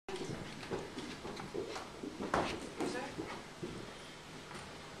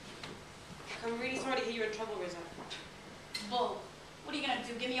in trouble, Rizzo. Bull. What are you gonna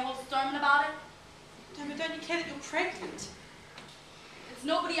do? Give me a whole sermon about it? No, but don't you care that you're pregnant? It's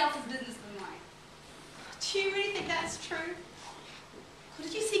nobody else's business but mine. Do you really think that's true? Or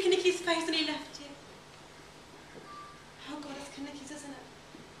did you see Kanicki's face when he left you? Oh God, it's Kanicki's, isn't it?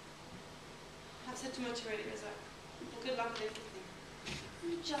 I've said too much already, Rizzo. Well, good luck with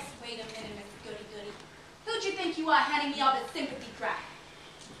everything. Just wait a minute, Miss Goody Goody. Who'd you think you are handing me all this sympathy crap?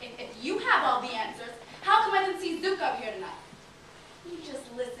 If you have all the answers, how come I didn't see Zook up here tonight? You just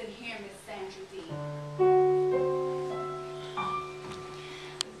listen here, Miss Sandra Dean.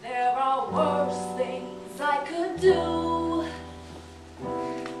 There are worse things I could do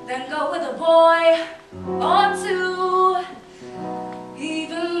than go with a boy or two.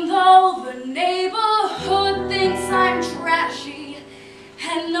 Even though the neighborhood thinks I'm trashy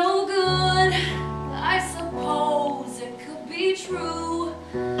and no good, I suppose it could be true.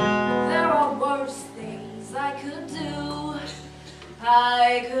 But there are worse things I could do.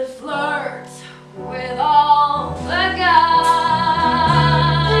 I could flirt with all the guys.